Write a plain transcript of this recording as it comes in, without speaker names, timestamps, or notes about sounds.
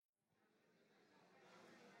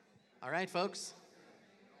All right, folks.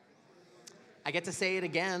 I get to say it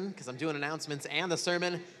again because I'm doing announcements and the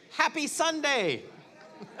sermon. Happy Sunday!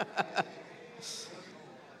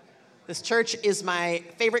 This church is my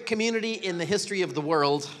favorite community in the history of the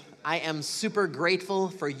world. I am super grateful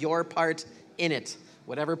for your part in it,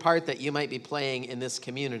 whatever part that you might be playing in this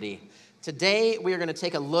community. Today, we are going to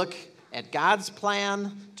take a look at God's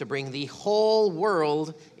plan to bring the whole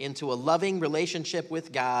world into a loving relationship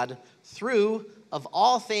with God through, of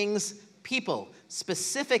all things, people,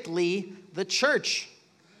 specifically the church.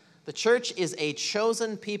 The church is a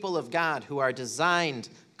chosen people of God who are designed,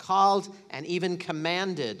 called, and even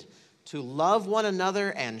commanded to love one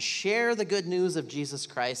another and share the good news of Jesus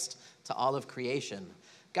Christ to all of creation.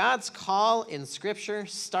 God's call in Scripture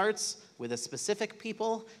starts with a specific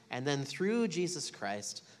people, and then through Jesus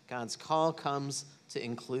Christ, God's call comes to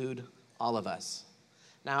include all of us.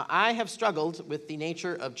 Now, I have struggled with the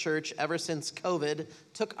nature of church ever since COVID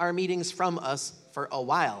took our meetings from us for a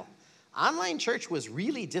while. Online church was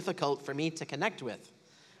really difficult for me to connect with,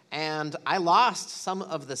 and I lost some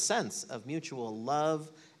of the sense of mutual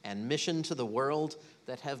love and mission to the world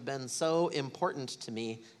that have been so important to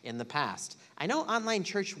me in the past. I know online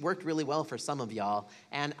church worked really well for some of y'all,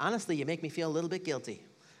 and honestly, you make me feel a little bit guilty.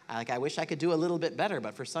 I wish I could do a little bit better,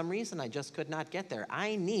 but for some reason, I just could not get there.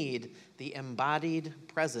 I need the embodied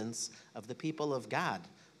presence of the people of God.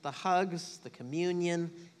 The hugs, the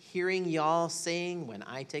communion, hearing y'all sing when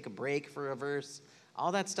I take a break for a verse,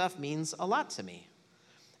 all that stuff means a lot to me.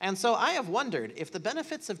 And so I have wondered if the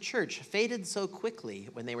benefits of church faded so quickly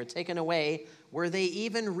when they were taken away, were they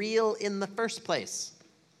even real in the first place?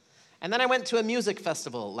 And then I went to a music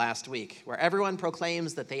festival last week where everyone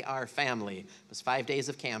proclaims that they are family. It was 5 days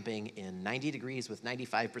of camping in 90 degrees with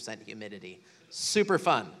 95% humidity. Super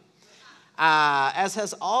fun. As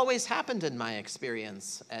has always happened in my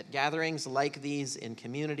experience at gatherings like these, in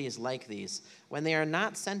communities like these, when they are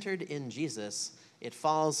not centered in Jesus, it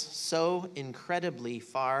falls so incredibly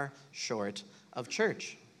far short of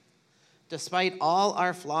church. Despite all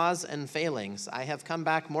our flaws and failings, I have come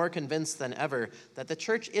back more convinced than ever that the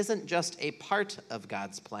church isn't just a part of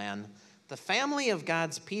God's plan. The family of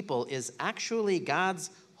God's people is actually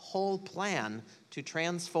God's whole plan to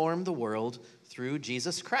transform the world through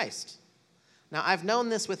Jesus Christ. Now, I've known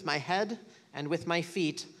this with my head and with my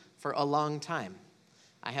feet for a long time.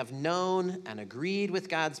 I have known and agreed with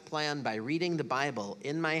God's plan by reading the Bible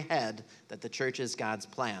in my head that the church is God's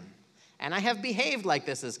plan. And I have behaved like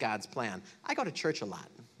this is God's plan. I go to church a lot.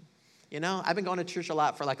 You know, I've been going to church a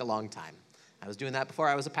lot for like a long time. I was doing that before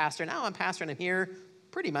I was a pastor. Now I'm a pastor and I'm here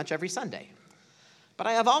pretty much every Sunday. But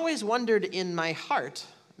I have always wondered in my heart,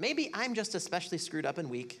 maybe I'm just especially screwed up and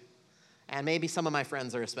weak. And maybe some of my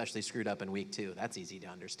friends are especially screwed up and weak too. That's easy to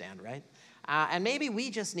understand, right? And maybe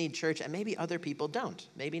we just need church and maybe other people don't.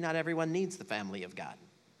 Maybe not everyone needs the family of God.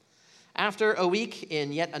 After a week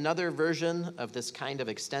in yet another version of this kind of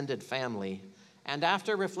extended family, and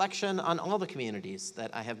after reflection on all the communities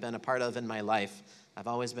that I have been a part of in my life, I've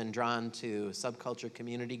always been drawn to subculture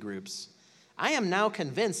community groups. I am now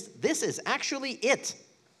convinced this is actually it.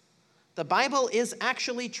 The Bible is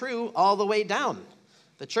actually true all the way down.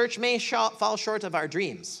 The church may fall short of our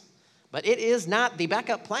dreams, but it is not the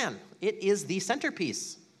backup plan. It is the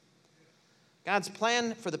centerpiece. God's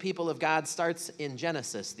plan for the people of God starts in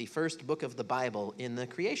Genesis, the first book of the Bible, in the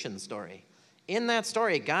creation story. In that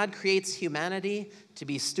story, God creates humanity to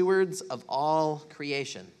be stewards of all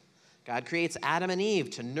creation. God creates Adam and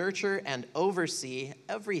Eve to nurture and oversee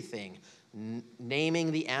everything,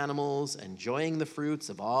 naming the animals, enjoying the fruits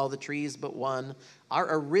of all the trees but one.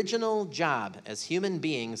 Our original job as human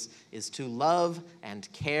beings is to love and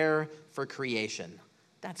care for creation.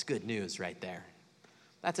 That's good news right there.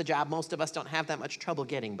 That's a job most of us don't have that much trouble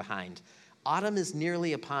getting behind. Autumn is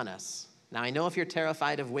nearly upon us. Now, I know if you're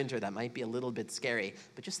terrified of winter, that might be a little bit scary,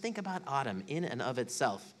 but just think about autumn in and of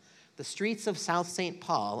itself. The streets of South St.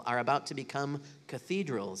 Paul are about to become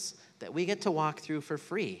cathedrals that we get to walk through for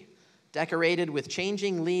free, decorated with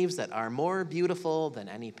changing leaves that are more beautiful than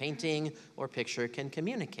any painting or picture can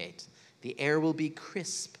communicate. The air will be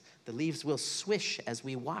crisp. The leaves will swish as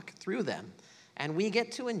we walk through them. And we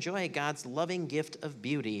get to enjoy God's loving gift of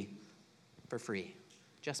beauty for free,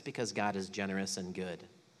 just because God is generous and good.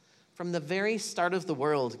 From the very start of the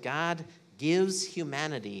world, God gives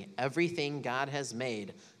humanity everything God has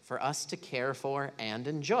made for us to care for and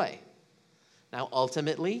enjoy. Now,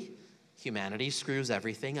 ultimately, humanity screws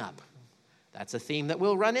everything up. That's a theme that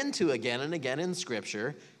we'll run into again and again in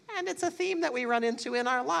Scripture, and it's a theme that we run into in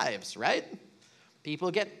our lives, right?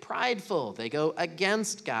 People get prideful. They go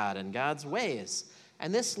against God and God's ways.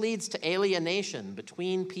 And this leads to alienation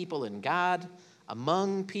between people and God,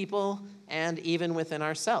 among people, and even within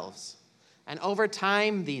ourselves. And over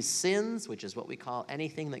time, these sins, which is what we call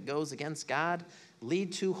anything that goes against God,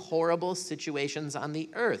 lead to horrible situations on the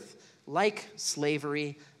earth, like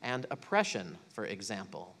slavery and oppression, for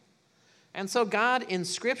example. And so God in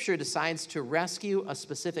Scripture decides to rescue a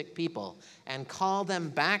specific people and call them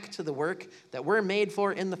back to the work that we're made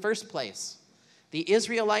for in the first place. The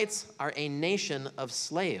Israelites are a nation of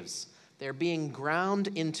slaves. They're being ground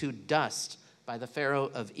into dust by the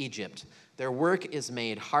Pharaoh of Egypt. Their work is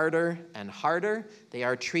made harder and harder. They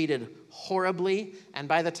are treated horribly. And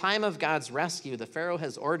by the time of God's rescue, the Pharaoh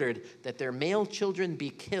has ordered that their male children be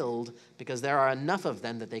killed because there are enough of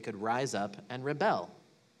them that they could rise up and rebel.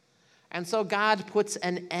 And so God puts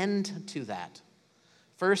an end to that.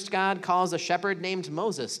 First, God calls a shepherd named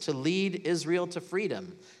Moses to lead Israel to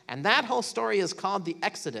freedom. And that whole story is called the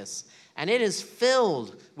Exodus. And it is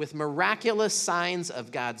filled with miraculous signs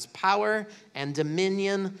of God's power and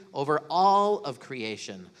dominion over all of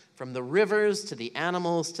creation, from the rivers to the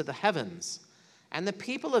animals to the heavens. And the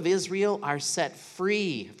people of Israel are set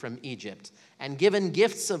free from Egypt and given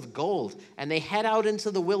gifts of gold. And they head out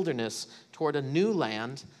into the wilderness toward a new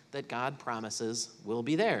land that God promises will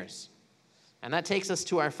be theirs. And that takes us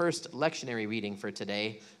to our first lectionary reading for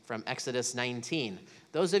today from Exodus 19.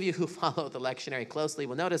 Those of you who follow the lectionary closely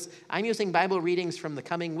will notice I'm using Bible readings from the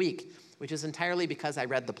coming week, which is entirely because I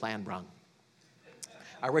read the plan wrong.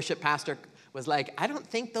 Our worship pastor was like, I don't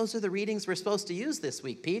think those are the readings we're supposed to use this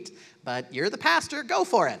week, Pete, but you're the pastor, go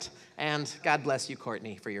for it. And God bless you,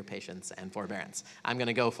 Courtney, for your patience and forbearance. I'm going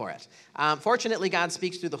to go for it. Fortunately, God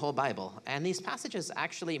speaks through the whole Bible, and these passages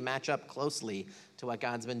actually match up closely to what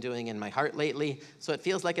God's been doing in my heart lately, so it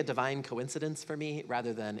feels like a divine coincidence for me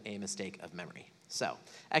rather than a mistake of memory. So,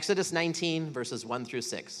 Exodus 19, verses 1 through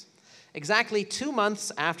 6. Exactly 2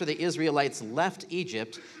 months after the Israelites left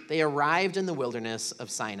Egypt, they arrived in the wilderness of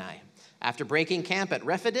Sinai. After breaking camp at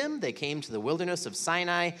Rephidim, they came to the wilderness of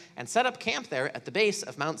Sinai and set up camp there at the base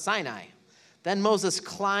of Mount Sinai. Then Moses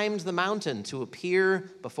climbed the mountain to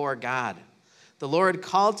appear before God. The Lord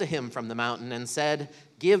called to him from the mountain and said,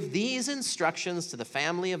 "Give these instructions to the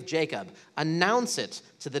family of Jacob. Announce it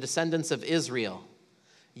to the descendants of Israel.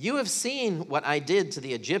 You have seen what I did to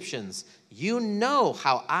the Egyptians. You know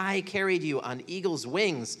how I carried you on eagle's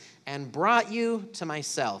wings and brought you to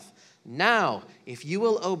myself. Now, if you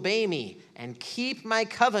will obey me and keep my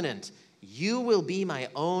covenant, you will be my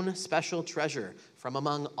own special treasure from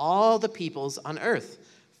among all the peoples on earth,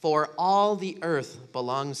 for all the earth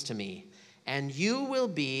belongs to me. And you will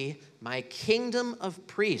be my kingdom of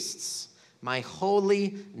priests, my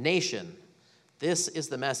holy nation." This is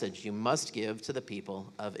the message you must give to the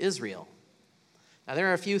people of Israel. Now, there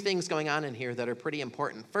are a few things going on in here that are pretty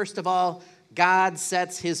important. First of all, God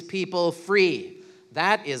sets his people free.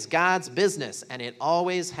 That is God's business, and it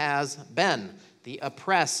always has been. The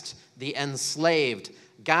oppressed, the enslaved.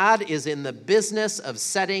 God is in the business of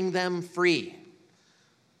setting them free.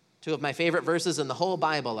 Two of my favorite verses in the whole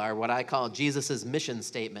Bible are what I call Jesus' mission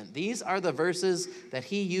statement. These are the verses that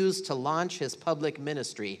he used to launch his public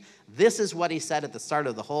ministry. This is what he said at the start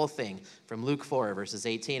of the whole thing from Luke 4, verses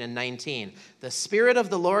 18 and 19. "The Spirit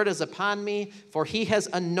of the Lord is upon me, for he has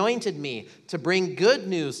anointed me to bring good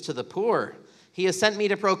news to the poor. He has sent me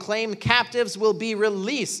to proclaim captives will be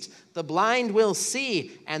released, the blind will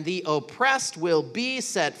see, and the oppressed will be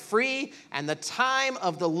set free, and the time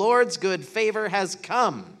of the Lord's good favor has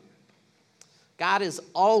come." God is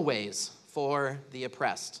always for the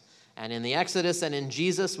oppressed. And in the Exodus and in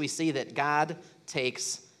Jesus, we see that God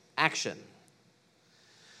takes action.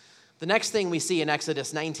 The next thing we see in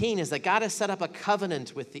Exodus 19 is that God has set up a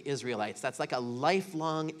covenant with the Israelites. That's like a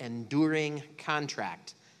lifelong, enduring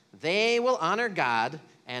contract. They will honor God,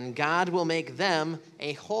 and God will make them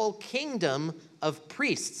a whole kingdom of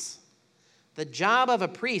priests. The job of a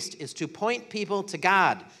priest is to point people to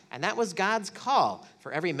God, and that was God's call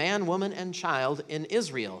for every man, woman, and child in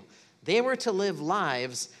Israel. They were to live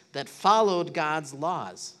lives that followed God's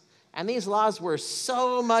laws, and these laws were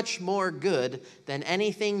so much more good than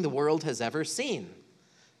anything the world has ever seen.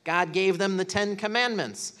 God gave them the 10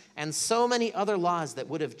 Commandments and so many other laws that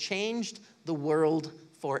would have changed the world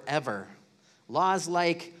forever. Laws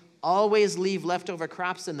like always leave leftover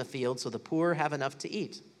crops in the field so the poor have enough to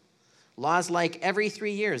eat. Laws like every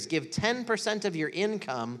 3 years, give 10% of your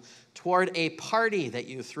income toward a party that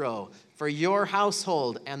you throw for your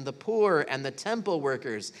household and the poor and the temple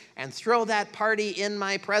workers, and throw that party in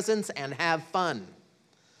my presence and have fun.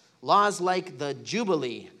 Laws like the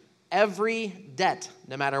Jubilee, every debt,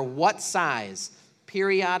 no matter what size,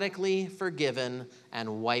 periodically forgiven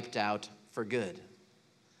and wiped out for good.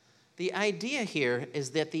 The idea here is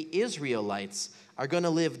that the Israelites are going to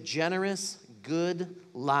live generous, good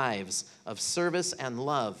lives of service and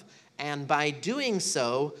love. And by doing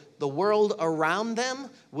so, the world around them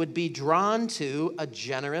would be drawn to a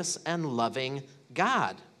generous and loving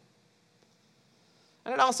God.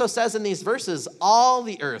 And it also says in these verses, all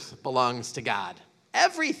the earth belongs to God.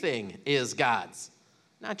 Everything is God's.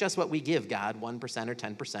 Not just what we give God, 1% or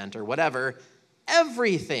 10% or whatever,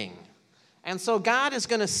 everything. And so God is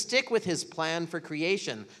going to stick with his plan for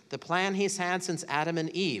creation, the plan he's had since Adam and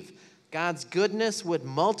Eve. God's goodness would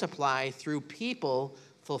multiply through people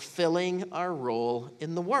fulfilling our role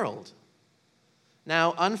in the world.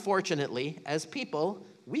 Now, unfortunately, as people,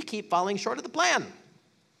 we keep falling short of the plan.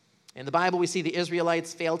 In the Bible, we see the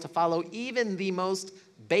Israelites fail to follow even the most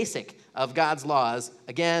basic of God's laws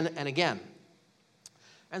again and again.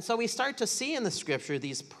 And so we start to see in the scripture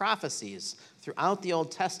these prophecies throughout the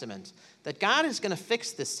Old Testament that God is going to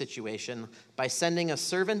fix this situation by sending a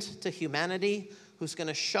servant to humanity who's going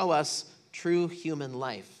to show us true human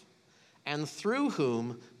life, and through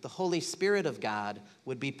whom the Holy Spirit of God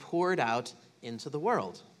would be poured out into the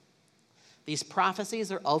world. These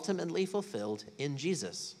prophecies are ultimately fulfilled in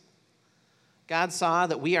Jesus. God saw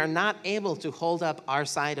that we are not able to hold up our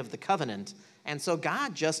side of the covenant, and so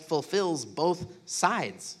God just fulfills both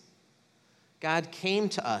sides. God came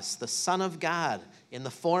to us, the Son of God, in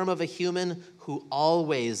the form of a human who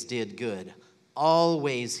always did good,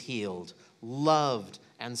 always healed, loved,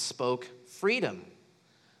 and spoke freedom.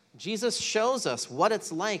 Jesus shows us what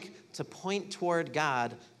it's like to point toward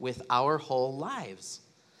God with our whole lives.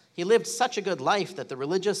 He lived such a good life that the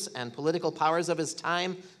religious and political powers of his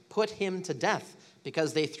time put him to death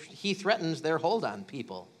because he threatened their hold on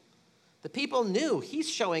people. The people knew he's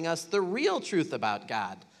showing us the real truth about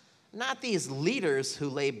God, not these leaders who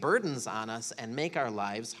lay burdens on us and make our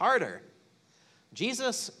lives harder.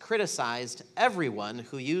 Jesus criticized everyone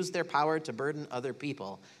who used their power to burden other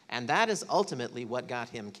people, and that is ultimately what got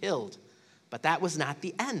him killed. But that was not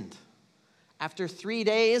the end. After 3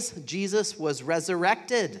 days, Jesus was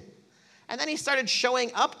resurrected. And then he started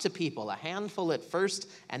showing up to people, a handful at first,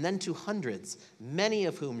 and then to hundreds, many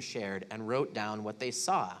of whom shared and wrote down what they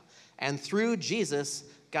saw. And through Jesus,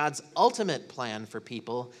 God's ultimate plan for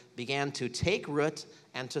people began to take root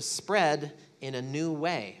and to spread in a new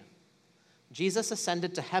way. Jesus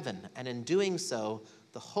ascended to heaven, and in doing so,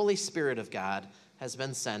 the Holy Spirit of God has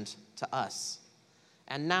been sent to us.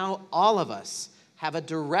 And now all of us have a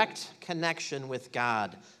direct connection with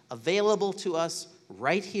God, available to us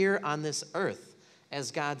right here on this earth,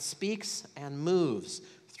 as God speaks and moves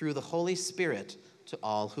through the Holy Spirit to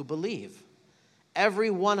all who believe. Every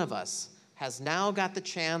one of us has now got the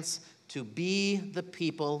chance to be the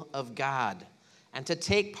people of God and to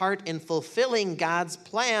take part in fulfilling God's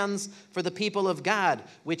plans for the people of God,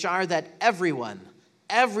 which are that everyone,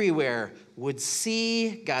 everywhere, would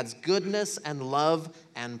see God's goodness and love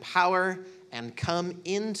and power and come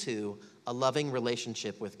into a loving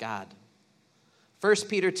relationship with God. 1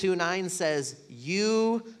 Peter 2:9 says,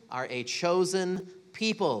 "You are a chosen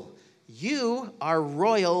people. You are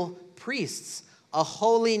royal priests, a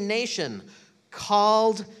holy nation,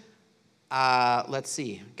 called,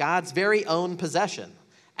 God's very own possession.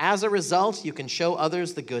 As a result, you can show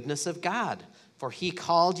others the goodness of God, for he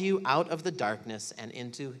called you out of the darkness and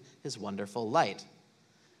into his wonderful light."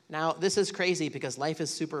 Now, this is crazy because life is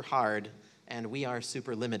super hard and we are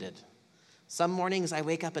super limited. Some mornings I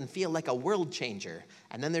wake up and feel like a world changer,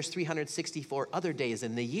 and then there's 364 other days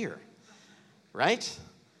in the year, right?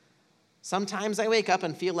 Sometimes I wake up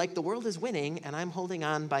and feel like the world is winning and I'm holding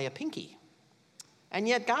on by a pinky. And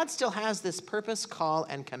yet God still has this purpose, call,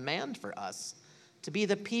 and command for us to be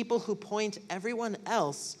the people who point everyone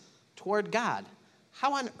else toward God.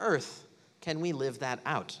 How on earth can we live that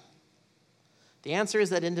out? The answer is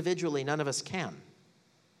that individually, none of us can.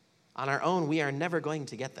 On our own, we are never going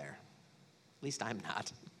to get there. At least I'm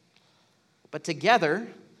not. But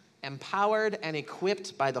together, empowered and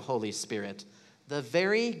equipped by the Holy Spirit, the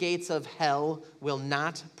very gates of hell will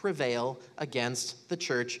not prevail against the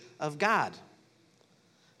church of God.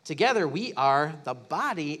 Together, we are the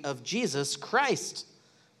body of Jesus Christ,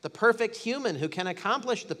 the perfect human who can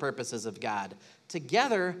accomplish the purposes of God.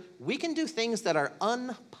 Together, we can do things that are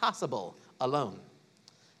impossible alone.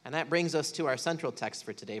 And that brings us to our central text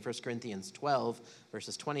for today, 1 Corinthians 12,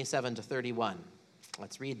 verses 27 to 31.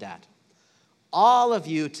 Let's read that. "All of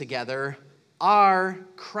you together are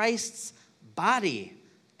Christ's body,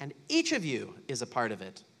 and each of you is a part of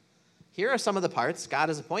it. Here are some of the parts God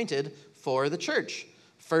has appointed for the church.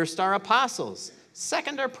 First are apostles,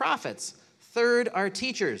 second are prophets, third are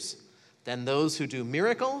teachers, then those who do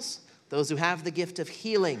miracles, those who have the gift of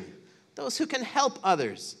healing, those who can help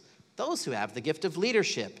others, those who have the gift of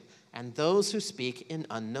leadership, and those who speak in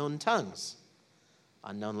unknown tongues,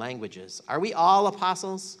 unknown languages. Are we all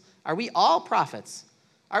apostles? Are we all prophets?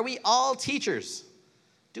 Are we all teachers?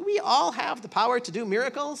 Do we all have the power to do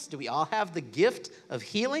miracles? Do we all have the gift of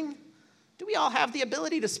healing? Do we all have the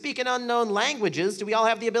ability to speak in unknown languages? Do we all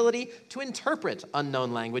have the ability to interpret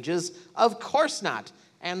unknown languages? Of course not.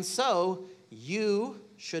 And so you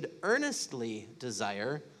should earnestly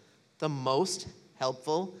desire the most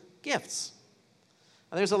helpful gifts.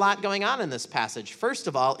 Now, there's a lot going on in this passage. First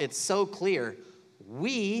of all, it's so clear.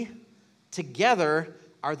 We together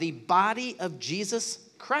are the body of Jesus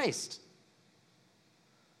Christ.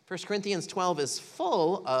 1 Corinthians 12 is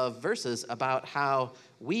full of verses about how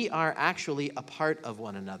we are actually a part of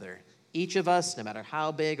one another. Each of us, no matter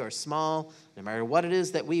how big or small, no matter what it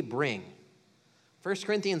is that we bring. 1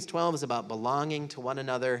 Corinthians 12 is about belonging to one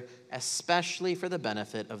another, especially for the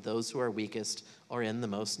benefit of those who are weakest or in the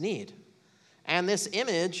most need. And this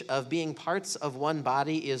image of being parts of one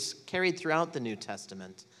body is carried throughout the New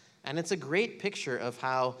Testament. And it's a great picture of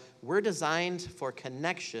how we're designed for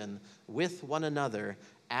connection with one another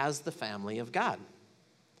as the family of God.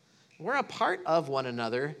 We're a part of one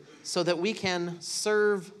another so that we can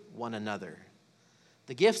serve one another.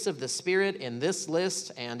 The gifts of the Spirit in this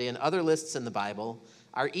list and in other lists in the Bible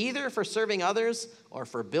are either for serving others or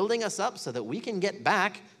for building us up so that we can get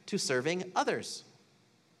back to serving others.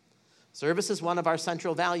 Service is one of our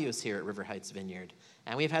central values here at River Heights Vineyard,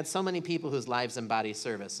 and we've had so many people whose lives embody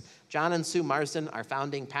service. John and Sue Marsden, our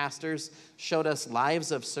founding pastors, showed us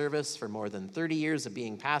lives of service for more than 30 years of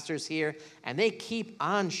being pastors here, and they keep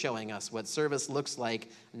on showing us what service looks like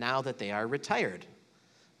now that they are retired.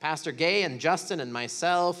 Pastor Gay and Justin and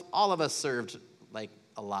myself, all of us served like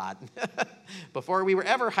a lot before we were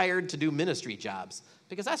ever hired to do ministry jobs,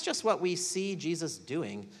 because that's just what we see Jesus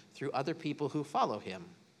doing through other people who follow him.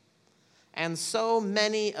 And so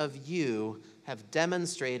many of you have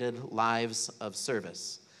demonstrated lives of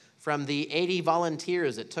service. From the 80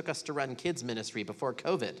 volunteers it took us to run kids ministry before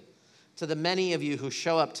COVID, to the many of you who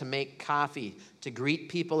show up to make coffee, to greet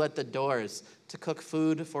people at the doors, to cook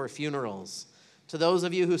food for funerals, to those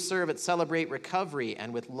of you who serve at Celebrate Recovery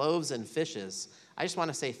and with loaves and fishes. I just want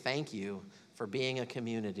to say thank you for being a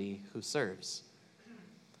community who serves.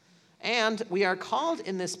 And we are called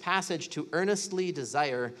in this passage to earnestly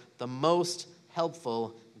desire the most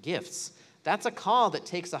helpful gifts. That's a call that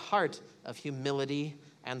takes a heart of humility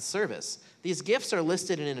and service. These gifts are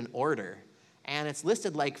listed in an order, and it's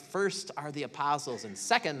listed like first are the apostles and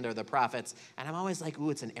second are the prophets. And I'm always like, ooh,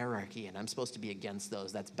 it's an hierarchy, and I'm supposed to be against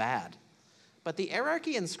those. That's bad. But the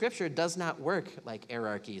hierarchy in Scripture does not work like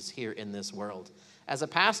hierarchies here in this world. As a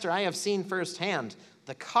pastor, I have seen firsthand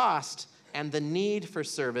the cost and the need for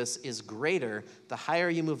service is greater the higher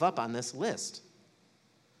you move up on this list.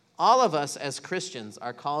 All of us as Christians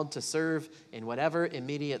are called to serve in whatever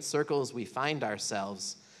immediate circles we find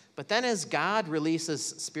ourselves. But then as God releases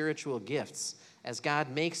spiritual gifts, as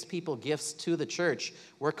God makes people gifts to the church,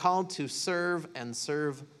 we're called to serve and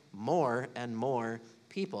serve more and more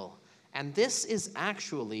people. And this is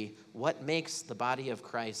actually what makes the body of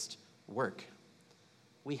Christ work.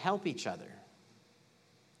 We help each other.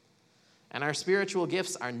 And our spiritual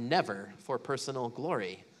gifts are never for personal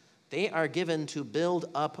glory. They are given to build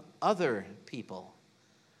up other people.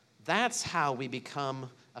 That's how we become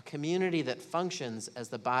a community that functions as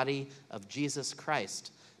the body of Jesus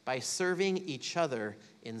Christ, by serving each other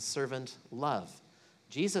in servant love.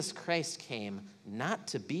 Jesus Christ came not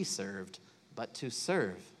to be served, but to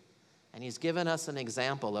serve. And he's given us an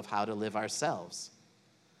example of how to live ourselves.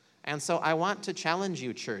 And so I want to challenge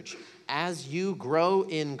you, church, as you grow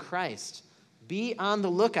in Christ, be on the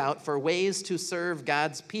lookout for ways to serve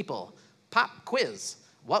God's people. Pop quiz.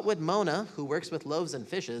 What would Mona, who works with loaves and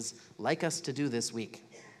fishes, like us to do this week?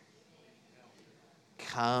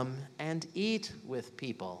 Come and eat with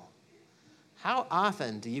people. How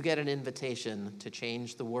often do you get an invitation to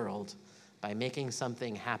change the world by making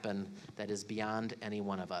something happen that is beyond any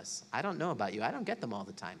one of us? I don't know about you. I don't get them all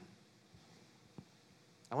the time.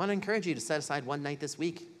 I want to encourage you to set aside one night this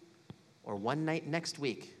week, or one night next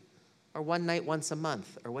week, or one night once a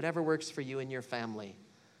month, or whatever works for you and your family,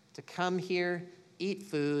 to come here, eat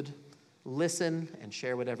food, listen, and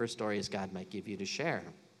share whatever stories God might give you to share.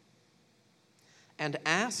 And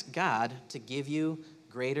ask God to give you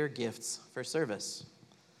greater gifts for service.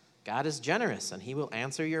 God is generous, and he will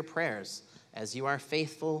answer your prayers as you are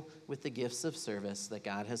faithful with the gifts of service that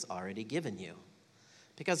God has already given you.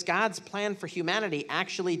 Because God's plan for humanity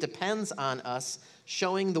actually depends on us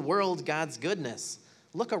showing the world God's goodness.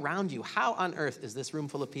 Look around you. How on earth is this room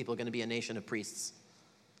full of people going to be a nation of priests?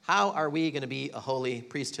 How are we going to be a holy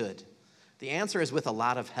priesthood? The answer is with a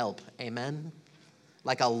lot of help. Amen?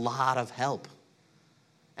 Like a lot of help.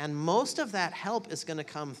 And most of that help is going to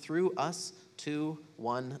come through us to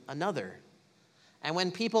one another. And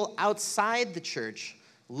when people outside the church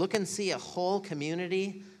look and see a whole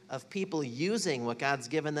community of people using what God's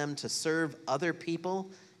given them to serve other people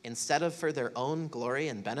instead of for their own glory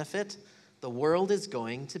and benefit, the world is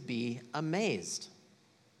going to be amazed.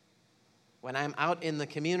 When I'm out in the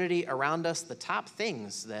community around us, the top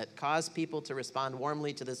things that cause people to respond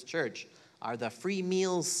warmly to this church are the free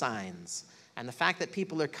meals signs and the fact that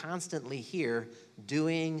people are constantly here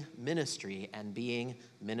doing ministry and being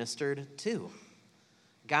ministered to.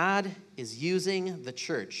 God is using the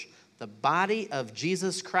church, the body of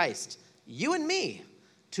Jesus Christ, you and me,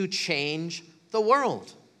 to change the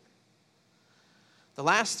world. The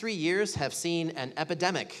last 3 years have seen an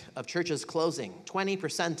epidemic of churches closing.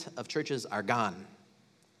 20% of churches are gone.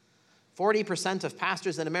 40% of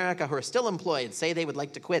pastors in America who are still employed say they would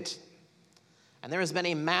like to quit. And there has been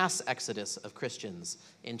a mass exodus of Christians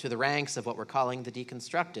into the ranks of what we're calling the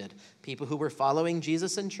deconstructed, people who were following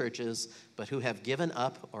Jesus in churches, but who have given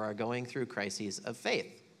up or are going through crises of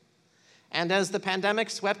faith. And as the pandemic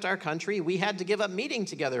swept our country, we had to give up meeting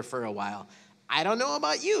together for a while. I don't know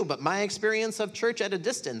about you, but my experience of church at a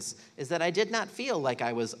distance is that I did not feel like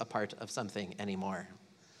I was a part of something anymore.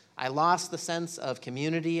 I lost the sense of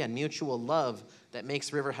community and mutual love that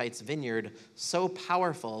makes River Heights Vineyard so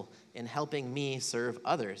powerful in helping me serve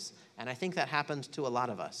others. And I think that happened to a lot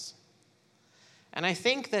of us. And I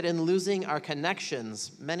think that in losing our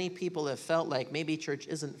connections, many people have felt like maybe church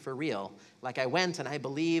isn't for real. Like I went and I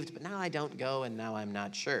believed, but now I don't go and now I'm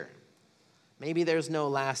not sure. Maybe there's no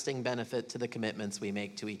lasting benefit to the commitments we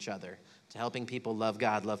make to each other, to helping people love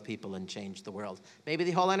God, love people, and change the world. Maybe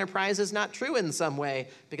the whole enterprise is not true in some way,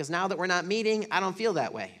 because now that we're not meeting, I don't feel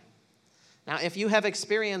that way. Now, if you have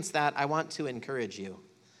experienced that, I want to encourage you.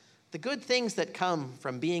 The good things that come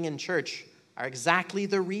from being in church are exactly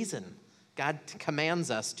the reason God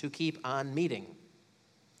commands us to keep on meeting.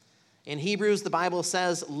 In Hebrews, the Bible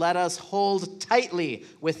says, "Let us hold tightly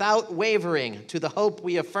without wavering to the hope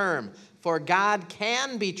we affirm, for God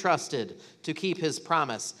can be trusted to keep his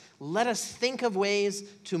promise. Let us think of ways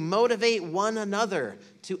to motivate one another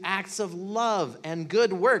to acts of love and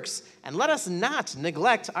good works, and let us not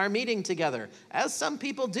neglect our meeting together, as some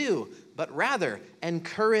people do, but rather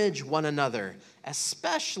encourage one another,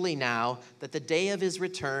 especially now that the day of his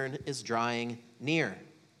return is drawing near."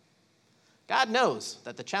 God knows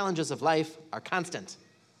that the challenges of life are constant,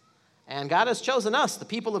 and God has chosen us, the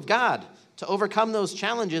people of God, to overcome those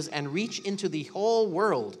challenges and reach into the whole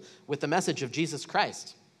world with the message of Jesus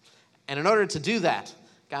Christ. And in order to do that,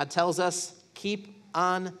 God tells us, keep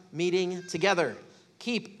on meeting together.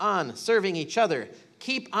 Keep on serving each other.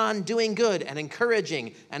 Keep on doing good and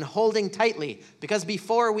encouraging and holding tightly, because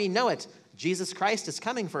before we know it, Jesus Christ is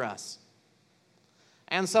coming for us.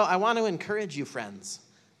 And so I want to encourage you, friends,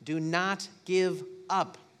 do not give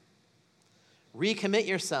up. Recommit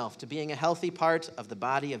yourself to being a healthy part of the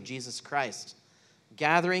body of Jesus Christ,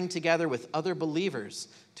 gathering together with other believers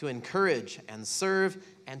to encourage and serve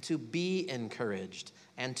and to be encouraged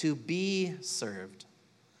and to be served.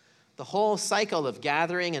 The whole cycle of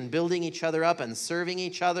gathering and building each other up and serving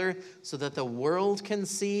each other so that the world can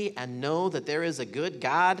see and know that there is a good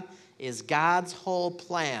God is God's whole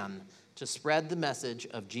plan to spread the message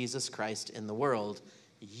of Jesus Christ in the world.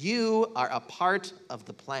 You are a part of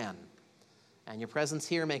the plan. And your presence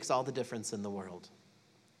here makes all the difference in the world.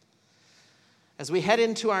 As we head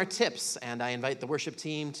into our tips, and I invite the worship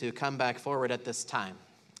team to come back forward at this time,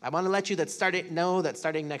 I want to let you know that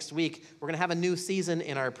starting next week, we're going to have a new season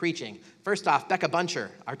in our preaching. First off, Becca Buncher,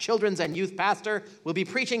 our children's and youth pastor, will be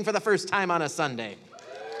preaching for the first time on a Sunday.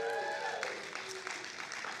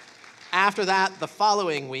 After that, the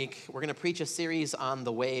following week, we're going to preach a series on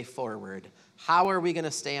the way forward. How are we going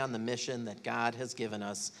to stay on the mission that God has given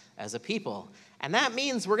us as a people? And that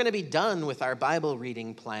means we're going to be done with our Bible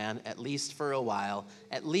reading plan, at least for a while,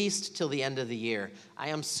 at least till the end of the year. I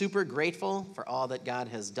am super grateful for all that God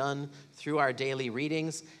has done through our daily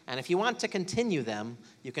readings. And if you want to continue them,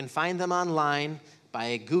 you can find them online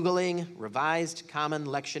by Googling Revised Common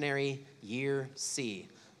Lectionary Year C,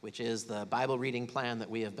 which is the Bible reading plan that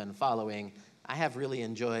we have been following. I have really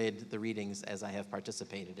enjoyed the readings as I have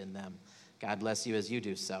participated in them. God bless you as you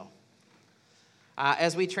do so.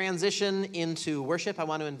 As we transition into worship, I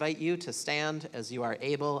want to invite you to stand as you are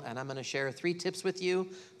able, and I'm going to share 3 tips with you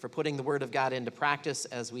for putting the Word of God into practice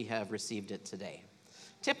as we have received it today.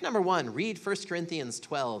 Tip number 1, read 1 Corinthians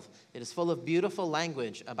 12. It is full of beautiful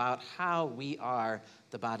language about how we are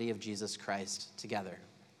the body of Jesus Christ together.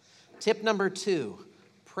 Tip number 2,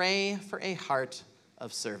 pray for a heart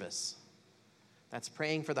of service. That's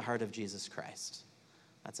praying for the heart of Jesus Christ.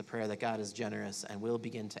 That's a prayer that God is generous and will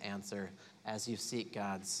begin to answer as you seek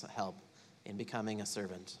God's help in becoming a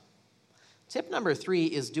servant. Tip number 3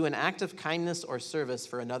 is do an act of kindness or service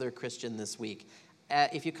for another Christian this week.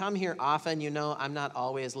 If you come here often, you know I'm not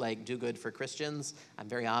always like do good for Christians. I'm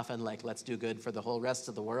very often like let's do good for the whole rest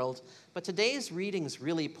of the world. But today's readings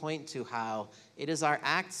really point to how it is our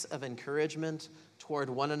acts of encouragement toward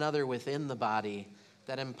one another within the body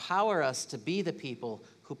that empower us to be the people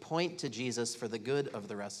who point to Jesus for the good of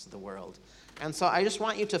the rest of the world. And so I just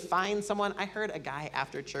want you to find someone. I heard a guy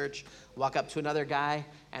after church walk up to another guy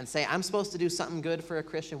and say, I'm supposed to do something good for a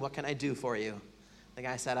Christian. What can I do for you? The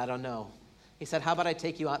guy said, I don't know. He said, how about I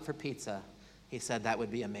take you out for pizza? He said, that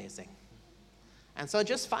would be amazing. And so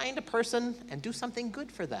just find a person and do something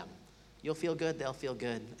good for them. You'll feel good, they'll feel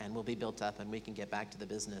good, and we'll be built up, and we can get back to the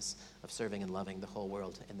business of serving and loving the whole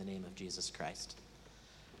world in the name of Jesus Christ.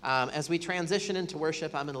 As we transition into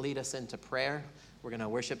worship, I'm going to lead us into prayer. We're going to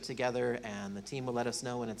worship together, and the team will let us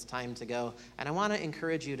know when it's time to go. And I want to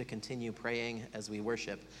encourage you to continue praying as we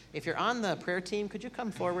worship. If you're on the prayer team, could you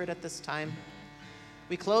come forward at this time?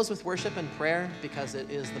 We close with worship and prayer because it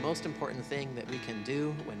is the most important thing that we can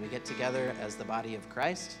do when we get together as the body of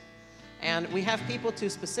Christ. And we have people to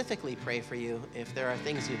specifically pray for you if there are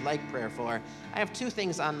things you'd like prayer for. I have 2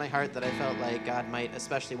 things on my heart that I felt like God might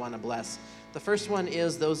especially want to bless. The first one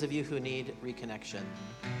is those of you who need reconnection.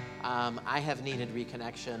 I have needed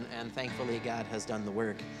reconnection, and thankfully God has done the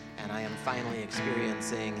work, and I am finally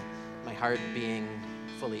experiencing my heart being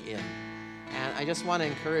fully in. And I just want to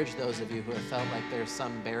encourage those of you who have felt like there's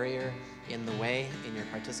some barrier in the way in your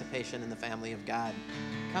participation in the family of God.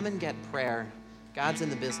 Come and get prayer. God's in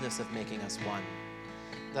the business of making us one.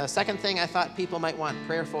 The second thing I thought people might want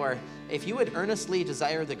prayer for, if you would earnestly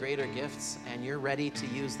desire the greater gifts and you're ready to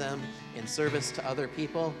use them in service to other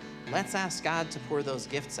people, let's ask God to pour those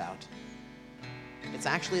gifts out. It's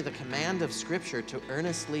actually the command of Scripture to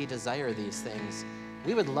earnestly desire these things.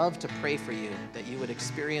 We would love to pray for you that you would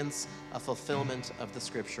experience a fulfillment of the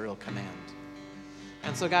scriptural command.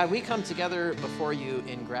 And so, God, we come together before you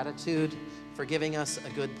in gratitude for giving us a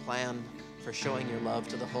good plan, for showing your love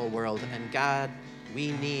to the whole world. And God,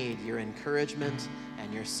 we need your encouragement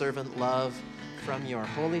and your servant love from your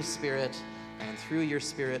Holy Spirit and through your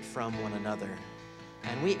Spirit from one another.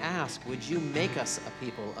 And we ask, would you make us a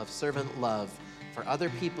people of servant love for other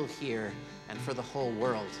people here and for the whole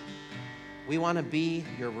world? We want to be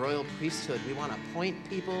your royal priesthood. We want to point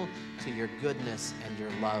people to your goodness and your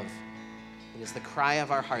love. It is the cry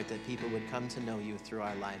of our heart that people would come to know you through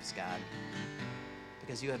our lives, God,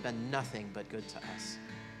 because you have been nothing but good to us.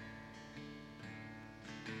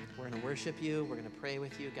 We're going to worship you. We're going to pray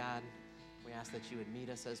with you, God. We ask that you would meet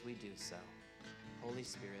us as we do so. Holy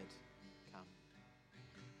Spirit,